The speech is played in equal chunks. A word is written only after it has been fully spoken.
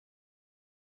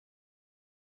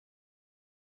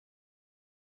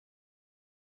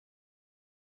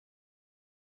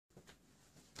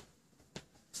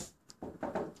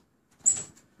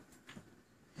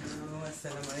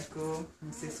Assalamualaikum,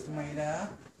 Mrs. Umaira.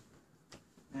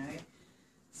 Hi.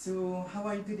 So, how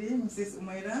are you today, Mrs.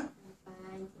 Umaira? I'm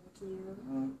fine, thank you.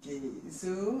 Okay,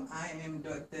 so I am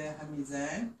Dr.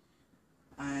 Hamizan.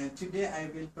 Today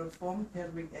I will perform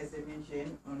pelvic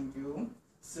examination on you.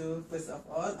 So, first of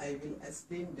all, I will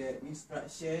explain the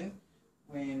instruction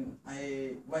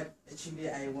what actually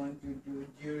I want to do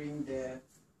during the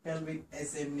pelvic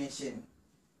examination.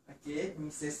 Okay,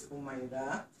 Mrs.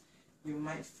 Umaira, you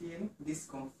might feel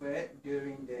discomfort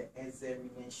during the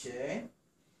examination.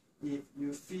 If you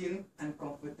feel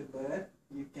uncomfortable,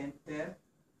 you can tell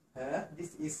her,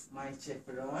 this is my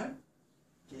chaperone.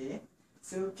 Okay,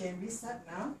 so can we start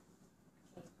now?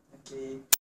 Okay,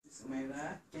 Mrs.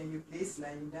 Umaira, can you please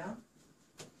lie down?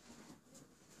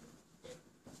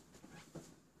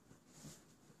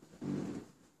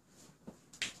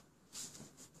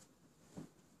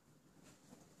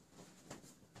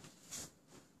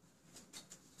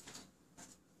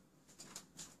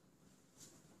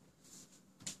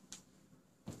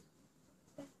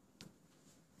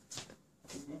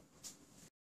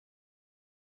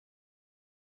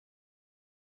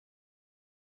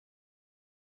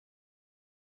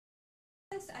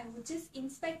 First, I would just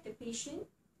inspect the patient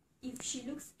if she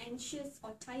looks anxious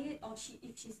or tired, or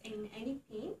if she's in any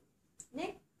pain.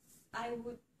 Next, I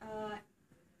would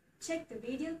check the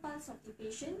radial pulse of the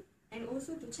patient, and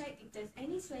also to check if there's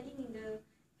any swelling in the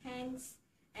hands,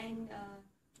 and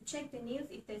to check the nails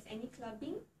if there's any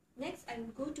clubbing. Next, I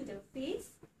will go to the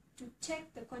face to check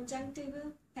the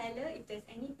conjunctival pallor, if there's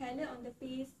any pallor on the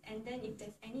face, and then if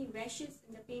there's any rashes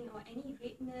in the pain or any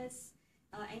redness,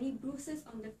 any bruises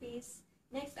on the face.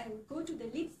 Next, I will go to the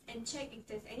lips and check if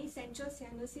there's any central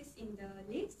cyanosis in the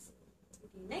lips.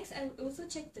 Okay. Next, I will also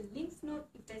check the lymph node,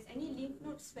 if there's any lymph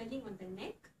node swelling on the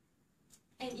neck,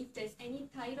 and if there's any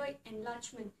thyroid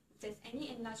enlargement, if there's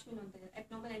any enlargement on the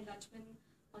abnormal enlargement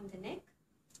on the neck.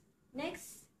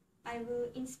 Next, I will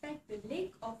inspect the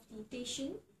leg of the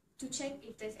patient to check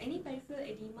if there's any peripheral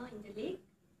edema in the leg.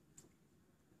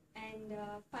 And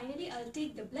finally, I'll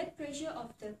take the blood pressure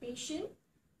of the patient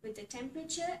with the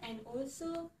temperature, and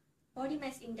also body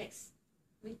mass index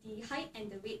with the height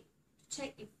and the weight to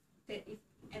check if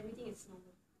everything is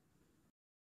normal.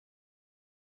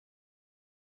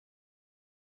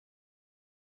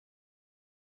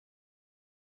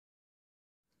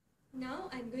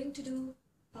 Now I'm going to do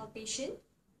palpation.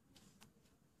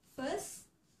 First,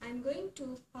 I'm going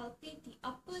to palpate the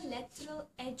upper lateral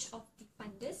edge of the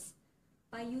fundus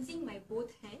by using my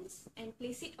both hands and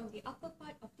place it on the upper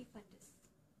part of the fundus.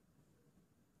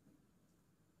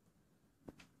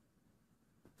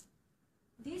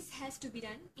 This has to be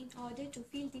done in order to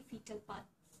feel the fetal part.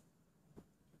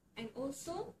 And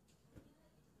also,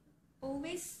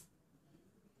 always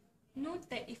note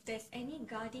that if there's any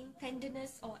guarding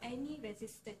tenderness or any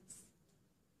resistance.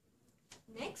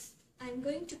 Next, I'm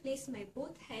going to place my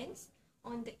both hands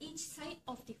on the each side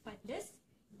of the fundus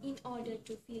in order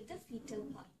to feel the fetal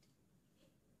part.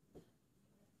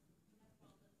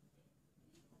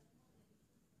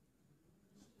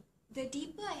 The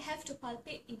deeper I have to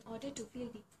palpate in order to feel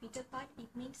the fetal part, it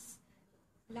means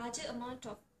larger amount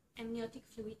of amniotic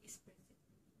fluid is present.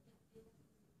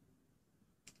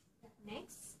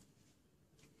 Next,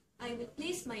 I will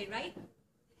place my right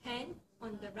hand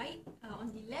on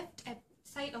the left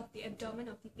side of the abdomen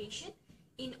of the patient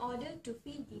in order to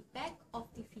feel the back of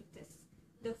the fetus.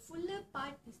 The fuller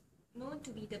part is known to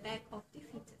be the back of the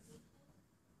fetus.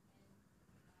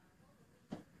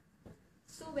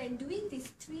 So when doing these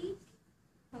three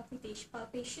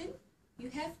palpation, you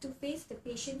have to face the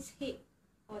patient's head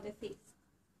or the face.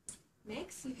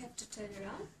 Next, you have to turn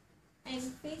around and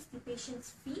face the patient's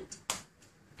feet.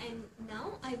 And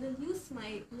now I will use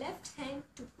my left hand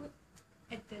to put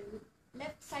at the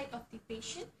left side of the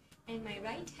patient and my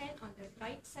right hand on the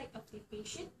right side of the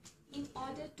patient in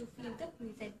order to feel the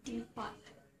presenting part.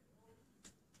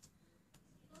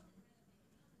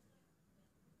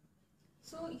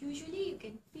 So usually you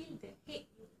can feel the head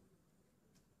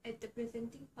at the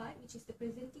presenting part, which is the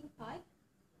presenting part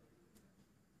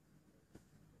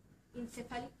in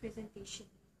cephalic presentation.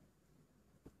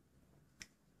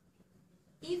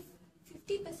 If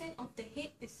 50% of the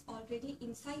head is already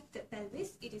inside the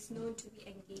pelvis, it is known to be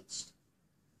engaged.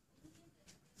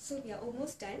 So we are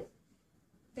almost done.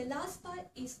 The last part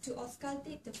is to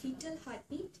auscultate the fetal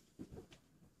heartbeat.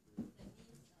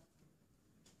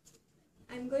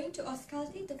 I'm going to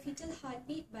auscultate the fetal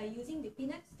heartbeat by using the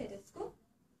Pinat stethoscope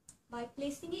by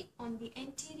placing it on the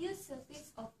anterior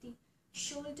surface of the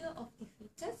shoulder of the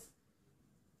fetus.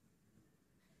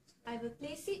 I will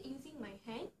place it using my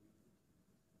hand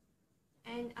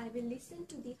and I will listen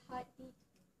to the heartbeat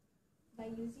by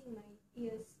using my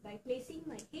ears, by placing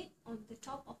my head on the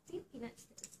top of the peanut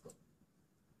stethoscope.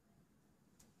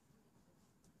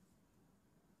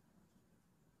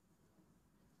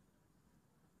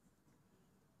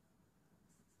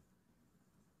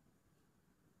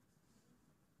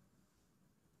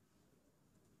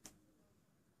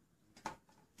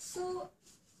 So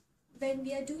when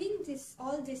we are doing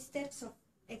all these steps of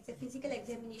physical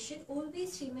examination,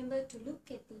 always remember to look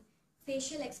at the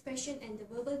facial expression and the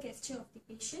verbal gesture of the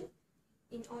patient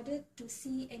in order to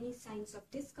see any signs of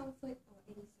discomfort or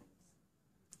any signs.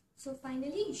 So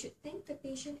finally, you should thank the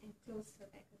patient and close her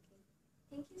back again.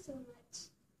 Thank you so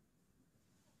much.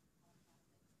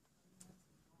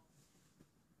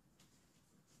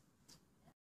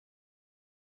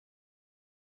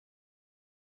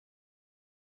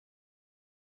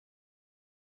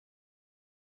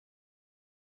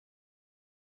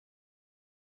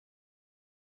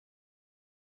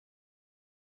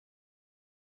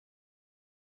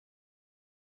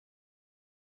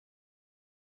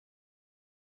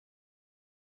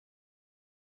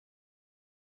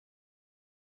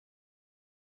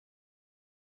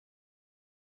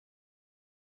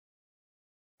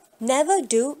 Never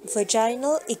do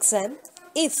vaginal exam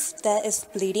if there is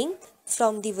bleeding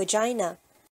from the vagina.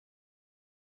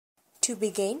 To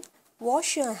begin,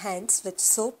 wash your hands with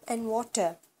soap and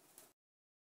water.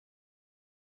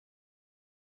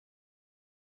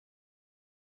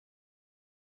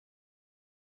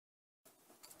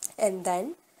 And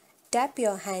then, dab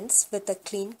your hands with a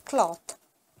clean cloth.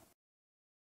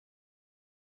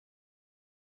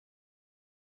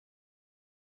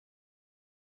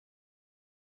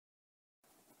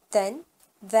 Then,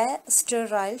 wear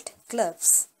sterile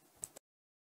gloves.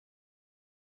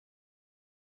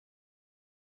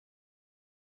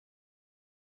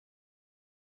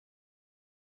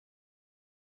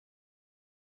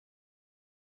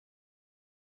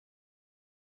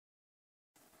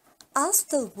 Ask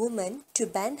the woman to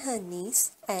bend her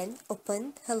knees and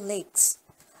open her legs.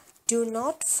 Do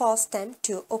not force them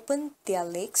to open their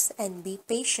legs and be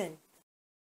patient.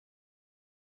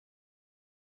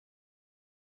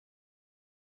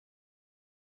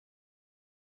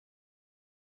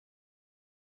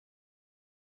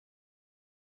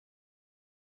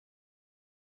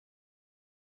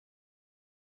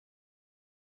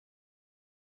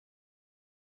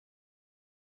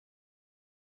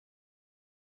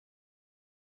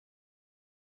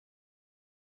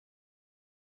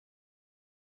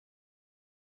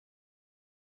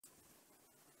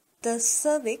 The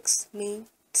cervix may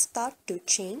start to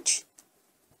change.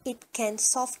 It can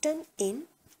soften in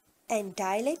and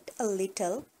dilate a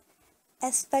little,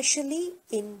 especially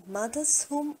in mothers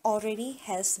whom already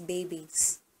has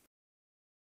babies.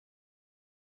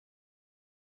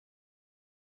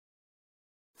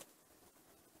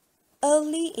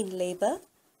 Early in labor,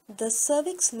 the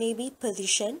cervix may be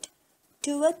positioned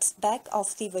towards back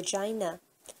of the vagina.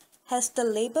 As the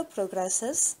labor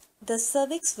progresses, the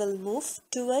cervix will move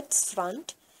towards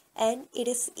front and it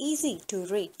is easy to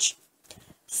reach.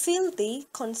 Feel the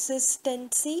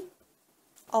consistency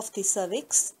of the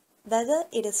cervix, whether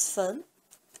it is firm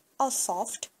or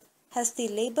soft. As the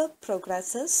labor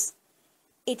progresses,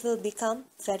 it will become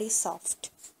very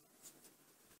soft.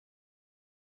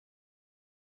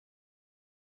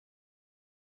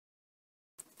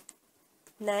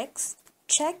 Next,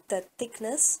 check the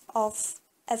thickness of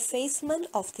effacement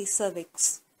of the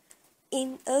cervix.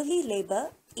 In early labor,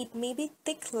 it may be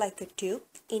thick like a tube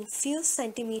in few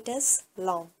centimeters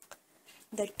long.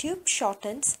 The tube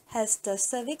shortens as the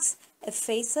cervix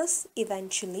effaces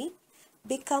eventually,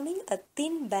 becoming a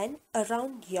thin band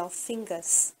around your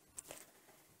fingers.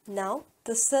 Now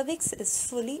the cervix is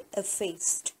fully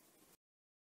effaced.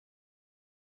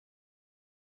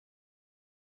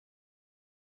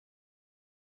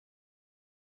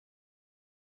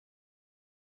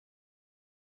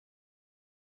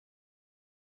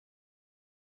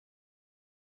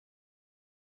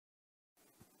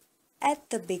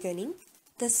 At the beginning,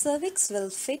 the cervix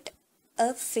will fit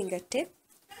a fingertip.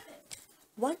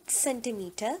 1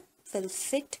 centimeter will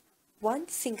fit one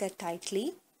finger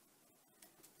tightly.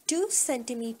 2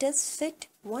 centimeters fit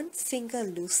one finger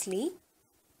loosely.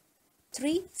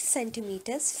 3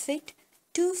 centimeters fit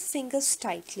 2 fingers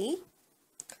tightly.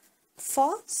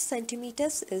 4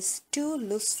 centimeters is 2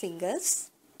 loose fingers.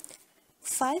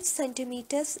 5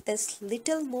 centimeters is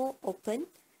little more open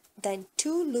than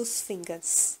 2 loose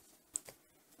fingers.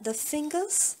 The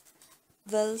fingers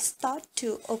will start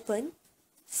to open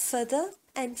further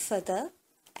and further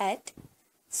at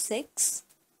 6,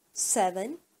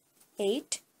 7,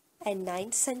 8 and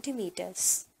 9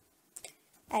 centimeters.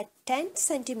 At 10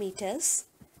 centimeters,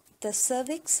 The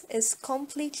cervix is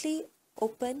completely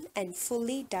open and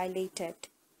fully dilated.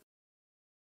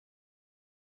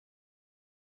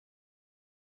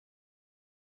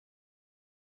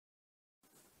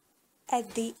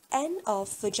 At the end of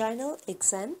vaginal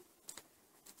exam,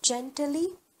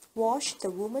 gently wash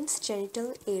the woman's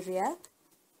genital area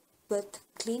with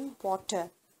clean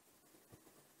water.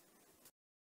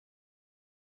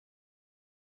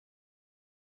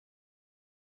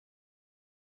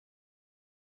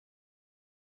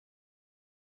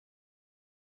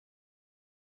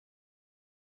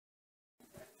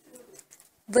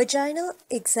 Vaginal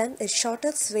exam is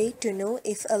shortest way to know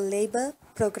if a labor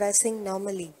progressing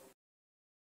normally.